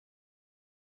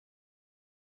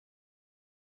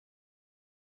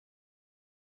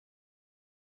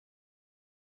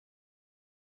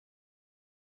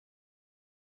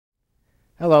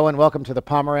Hello and welcome to the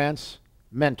Pomerantz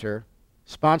Mentor,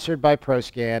 sponsored by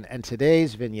ProScan, and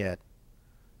today's vignette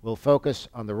will focus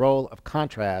on the role of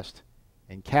contrast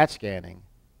in CAT scanning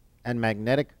and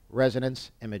magnetic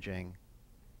resonance imaging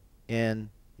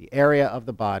in the area of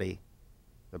the body,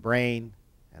 the brain,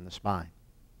 and the spine.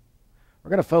 We're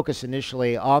going to focus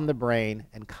initially on the brain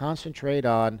and concentrate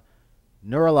on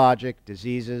neurologic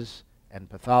diseases and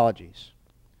pathologies.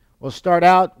 We'll start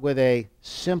out with a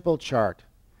simple chart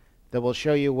that will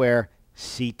show you where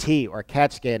CT or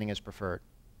CAT scanning is preferred,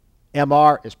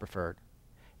 MR is preferred,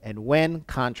 and when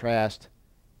contrast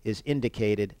is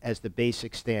indicated as the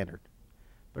basic standard.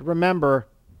 But remember,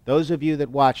 those of you that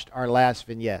watched our last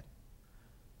vignette,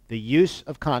 the use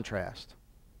of contrast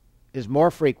is more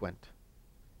frequent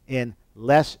in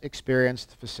less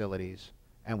experienced facilities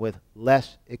and with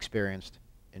less experienced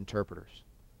interpreters.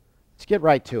 Let's get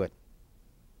right to it.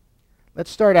 Let's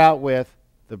start out with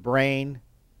the brain,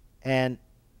 and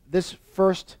this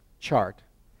first chart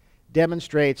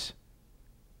demonstrates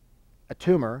a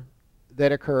tumor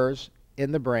that occurs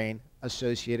in the brain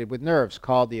associated with nerves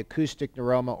called the acoustic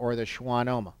neuroma or the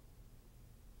schwannoma.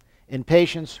 In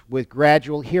patients with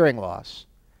gradual hearing loss,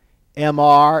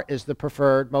 MR is the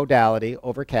preferred modality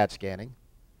over CAT scanning,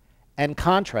 and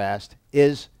contrast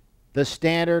is the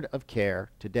standard of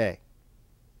care today.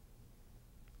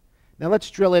 Now let's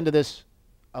drill into this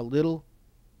a little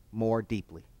more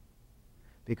deeply,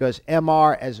 because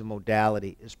MR as a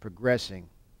modality is progressing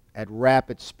at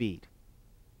rapid speed.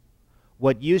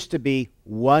 What used to be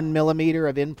 1 millimeter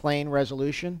of in-plane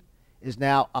resolution is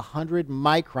now 100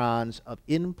 microns of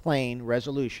in-plane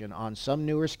resolution on some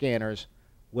newer scanners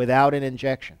without an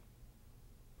injection.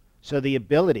 So the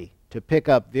ability to pick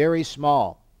up very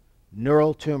small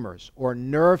neural tumors or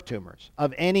nerve tumors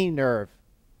of any nerve,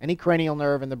 any cranial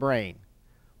nerve in the brain,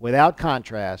 without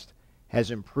contrast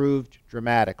has improved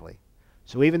dramatically.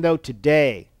 So even though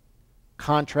today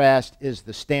contrast is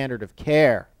the standard of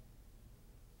care,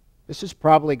 this is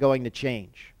probably going to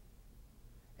change.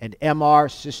 And MR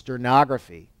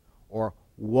cysternography, or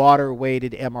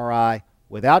water-weighted MRI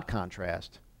without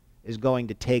contrast, is going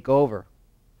to take over,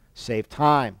 save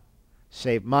time,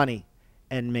 save money,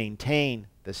 and maintain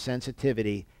the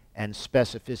sensitivity and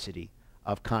specificity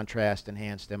of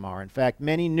contrast-enhanced MR. In fact,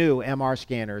 many new MR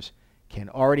scanners can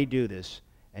already do this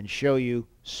and show you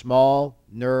small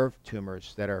nerve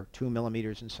tumors that are 2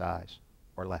 millimeters in size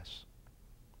or less.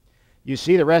 You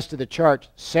see the rest of the chart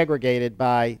segregated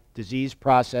by disease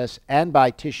process and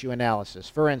by tissue analysis.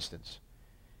 For instance,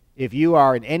 if you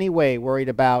are in any way worried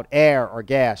about air or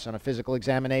gas on a physical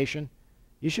examination,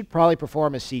 you should probably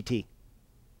perform a CT.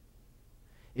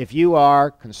 If you are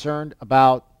concerned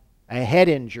about a head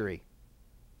injury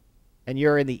and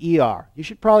you're in the ER, you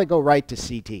should probably go right to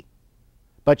CT.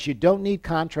 But you don't need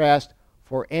contrast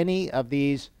for any of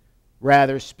these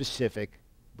rather specific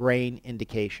brain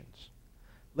indications.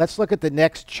 Let's look at the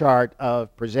next chart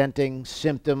of presenting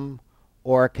symptom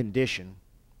or condition.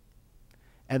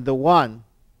 And the one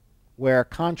where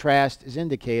contrast is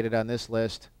indicated on this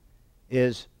list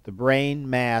is the brain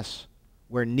mass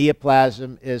where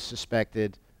neoplasm is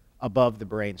suspected above the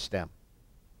brain stem.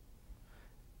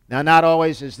 Now, not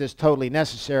always is this totally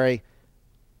necessary,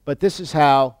 but this is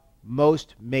how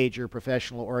most major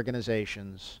professional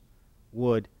organizations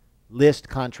would list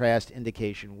contrast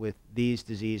indication with these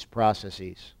disease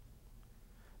processes.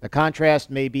 The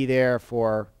contrast may be there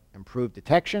for improved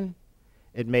detection.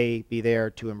 It may be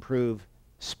there to improve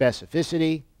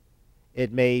specificity.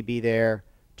 It may be there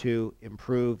to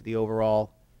improve the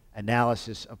overall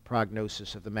analysis of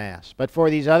prognosis of the mass. But for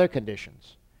these other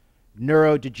conditions,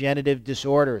 neurodegenerative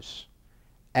disorders,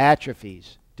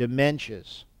 atrophies,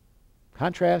 dementias,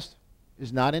 contrast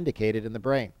is not indicated in the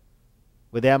brain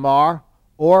with MR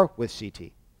or with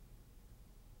CT.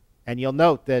 And you'll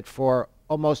note that for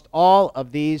almost all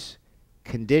of these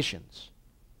conditions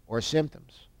or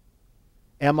symptoms,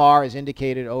 MR is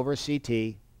indicated over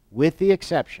CT with the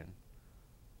exception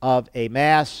of a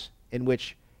mass in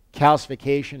which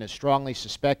calcification is strongly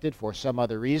suspected for some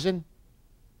other reason,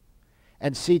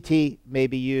 and CT may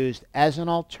be used as an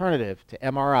alternative to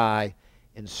MRI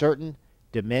in certain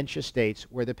dementia states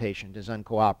where the patient is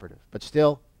uncooperative. But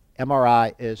still,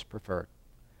 MRI is preferred.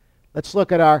 Let's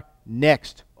look at our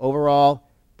next overall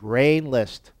brain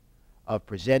list of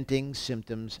presenting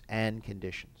symptoms and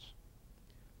conditions.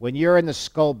 When you're in the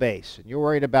skull base and you're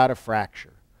worried about a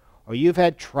fracture, or you've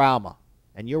had trauma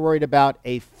and you're worried about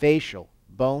a facial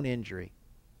bone injury,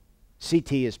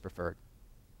 CT is preferred.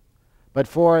 But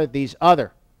for these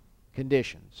other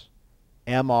conditions,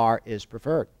 MR is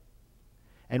preferred.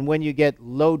 And when you get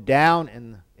low down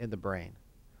in the brain,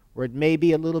 where it may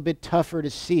be a little bit tougher to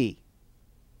see,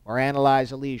 or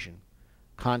analyze a lesion,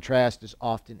 contrast is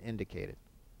often indicated.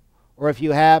 Or if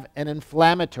you have an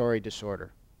inflammatory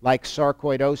disorder, like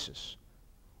sarcoidosis,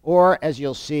 or, as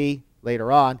you'll see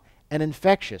later on, an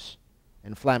infectious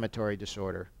inflammatory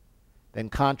disorder, then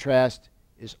contrast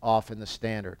is often the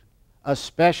standard,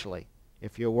 especially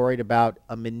if you're worried about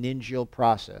a meningeal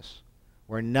process,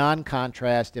 where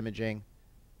non-contrast imaging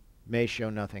may show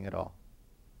nothing at all.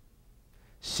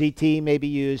 CT may be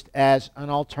used as an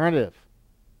alternative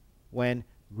when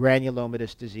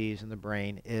granulomatous disease in the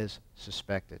brain is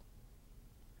suspected.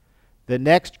 The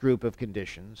next group of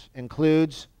conditions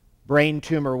includes brain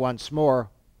tumor once more,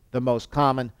 the most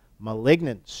common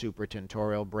malignant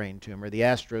supratentorial brain tumor, the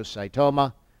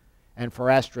astrocytoma, and for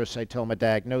astrocytoma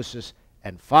diagnosis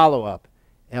and follow-up,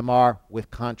 MR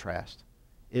with contrast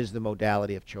is the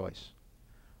modality of choice.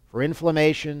 For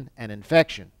inflammation and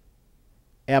infection,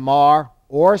 MR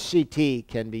or CT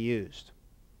can be used,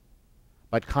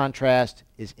 but contrast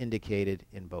is indicated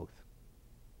in both.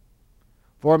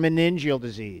 For meningeal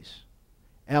disease,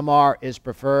 MR is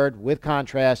preferred with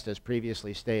contrast as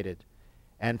previously stated,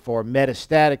 and for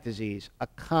metastatic disease, a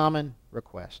common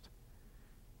request.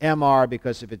 MR,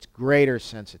 because of its greater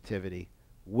sensitivity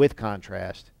with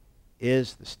contrast,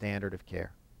 is the standard of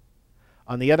care.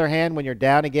 On the other hand, when you're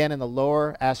down again in the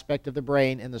lower aspect of the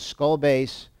brain, in the skull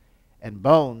base and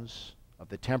bones of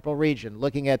the temporal region,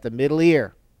 looking at the middle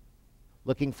ear,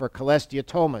 looking for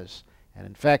cholesteatomas and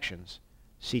infections,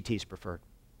 CT is preferred.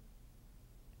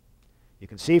 You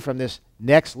can see from this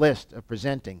next list of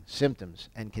presenting symptoms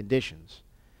and conditions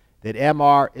that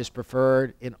MR is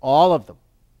preferred in all of them.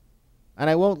 And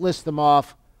I won't list them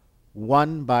off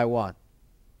one by one.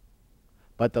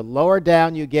 But the lower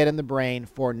down you get in the brain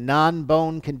for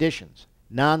non-bone conditions,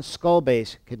 non-skull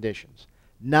base conditions,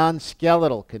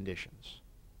 non-skeletal conditions,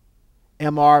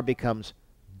 MR becomes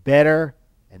better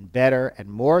and better and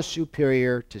more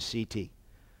superior to CT.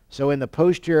 So in the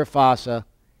posterior fossa,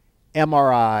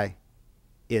 MRI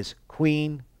is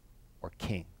queen or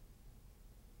king.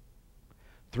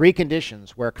 Three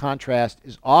conditions where contrast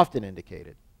is often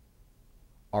indicated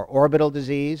are orbital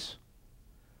disease,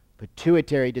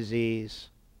 pituitary disease,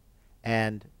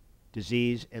 and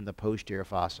disease in the posterior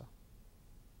fossa.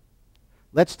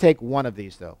 Let's take one of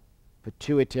these, though,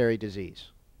 pituitary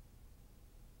disease.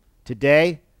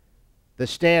 Today, the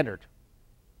standard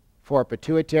for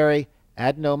pituitary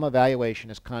adenoma evaluation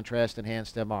is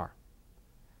contrast-enhanced MR.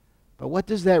 But what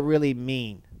does that really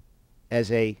mean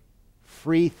as a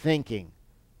free-thinking,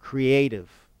 creative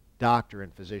doctor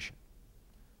and physician?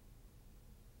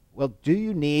 Well, do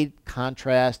you need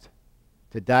contrast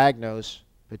to diagnose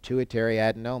pituitary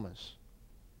adenomas?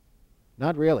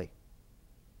 Not really.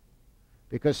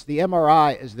 Because the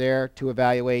MRI is there to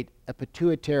evaluate a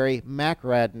pituitary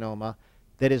macroadenoma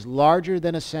that is larger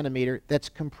than a centimeter that's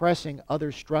compressing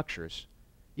other structures.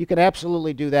 You can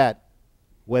absolutely do that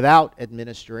without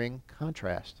administering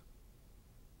contrast.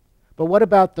 But what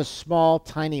about the small,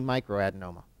 tiny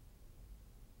microadenoma?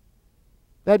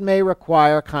 That may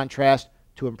require contrast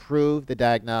to improve the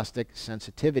diagnostic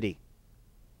sensitivity.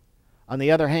 On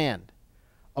the other hand,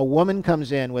 a woman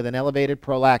comes in with an elevated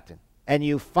prolactin, and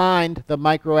you find the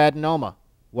microadenoma.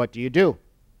 What do?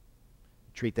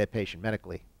 Treat that patient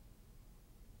medically.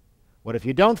 What if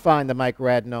you don't find the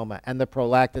microadenoma and the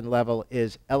prolactin level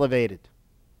is elevated?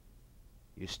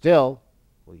 You still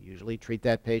will usually treat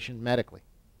that patient medically.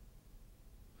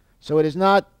 So it is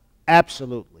not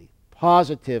absolutely,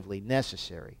 positively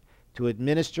necessary to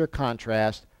administer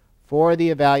contrast for the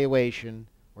evaluation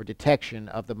or detection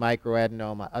of the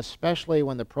microadenoma, especially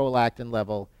when the prolactin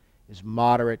level is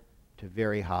moderate to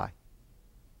very high.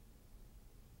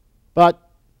 But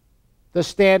the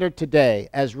standard today,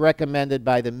 as recommended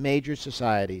by the major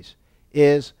societies,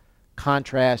 is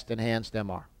contrast-enhanced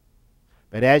MR.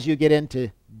 But as you get into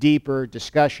deeper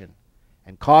discussion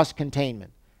and cost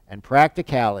containment and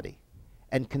practicality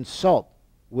and consult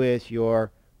with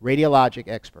your radiologic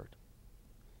expert,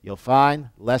 you'll find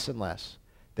less and less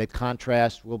that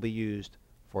contrast will be used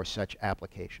for such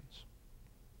applications.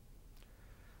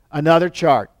 Another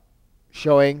chart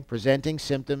showing presenting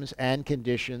symptoms and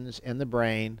conditions in the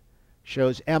brain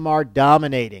shows MR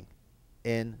dominating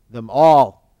in them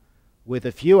all, with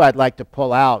a few I'd like to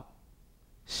pull out.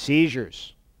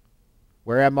 Seizures,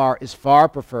 where MR is far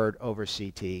preferred over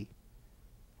CT,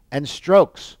 and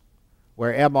strokes,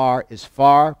 where MR is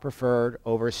far preferred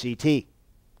over CT.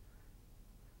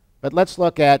 But let's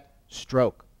look at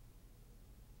stroke.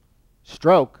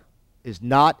 Stroke is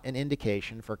not an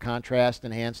indication for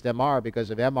contrast-enhanced MR because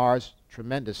of MR's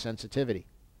tremendous sensitivity.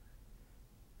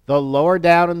 The lower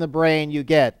down in the brain you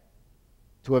get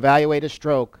to evaluate a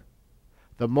stroke,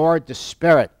 the more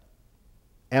disparate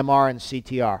MR and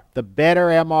CT are, the better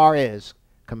MR is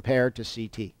compared to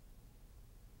CT.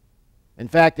 In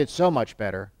fact, it's so much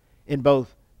better in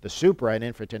both the supra and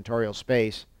infratentorial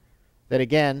space that,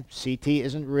 again, CT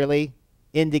isn't really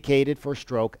indicated for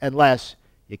stroke unless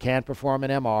you can't perform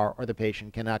an MR or the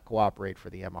patient cannot cooperate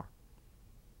for the MR.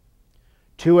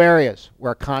 Two areas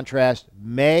where contrast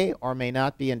may or may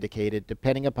not be indicated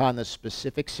depending upon the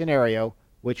specific scenario,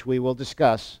 which we will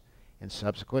discuss in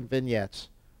subsequent vignettes,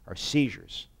 are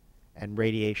seizures and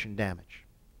radiation damage.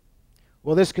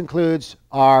 Well, this concludes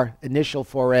our initial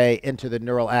foray into the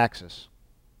neural axis.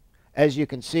 As you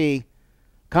can see,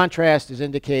 contrast is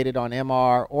indicated on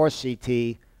MR or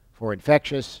CT for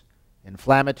infectious,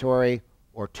 inflammatory,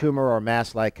 or tumor or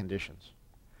mass-like conditions.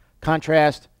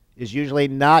 Contrast is usually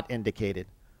not indicated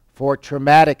for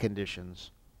traumatic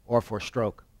conditions or for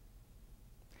stroke.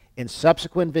 In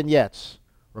subsequent vignettes,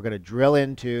 we're going to drill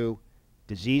into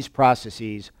disease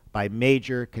processes by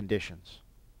major conditions.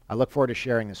 I look forward to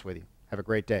sharing this with you. Have a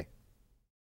great day.